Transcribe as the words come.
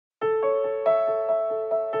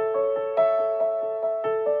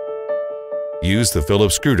Use the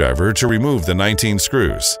Phillips screwdriver to remove the 19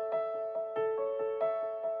 screws.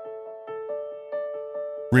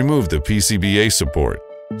 Remove the PCBA support,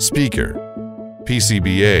 speaker,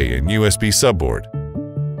 PCBA and USB subboard.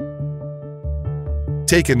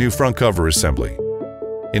 Take a new front cover assembly.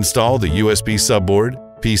 Install the USB subboard,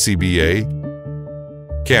 PCBA,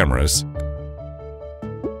 cameras,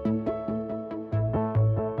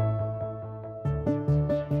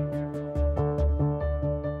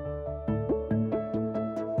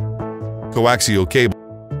 coaxial cable,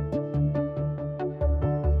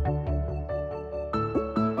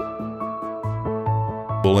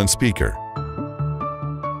 and speaker.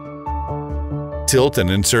 Tilt and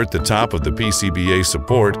insert the top of the PCBA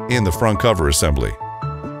support in the front cover assembly.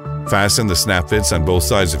 Fasten the snap fits on both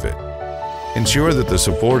sides of it. Ensure that the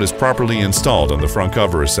support is properly installed on the front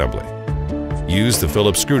cover assembly. Use the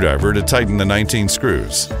Phillips screwdriver to tighten the 19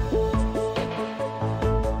 screws.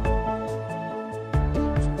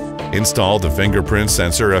 Install the fingerprint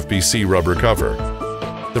sensor FBC rubber cover.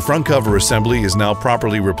 The front cover assembly is now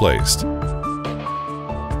properly replaced.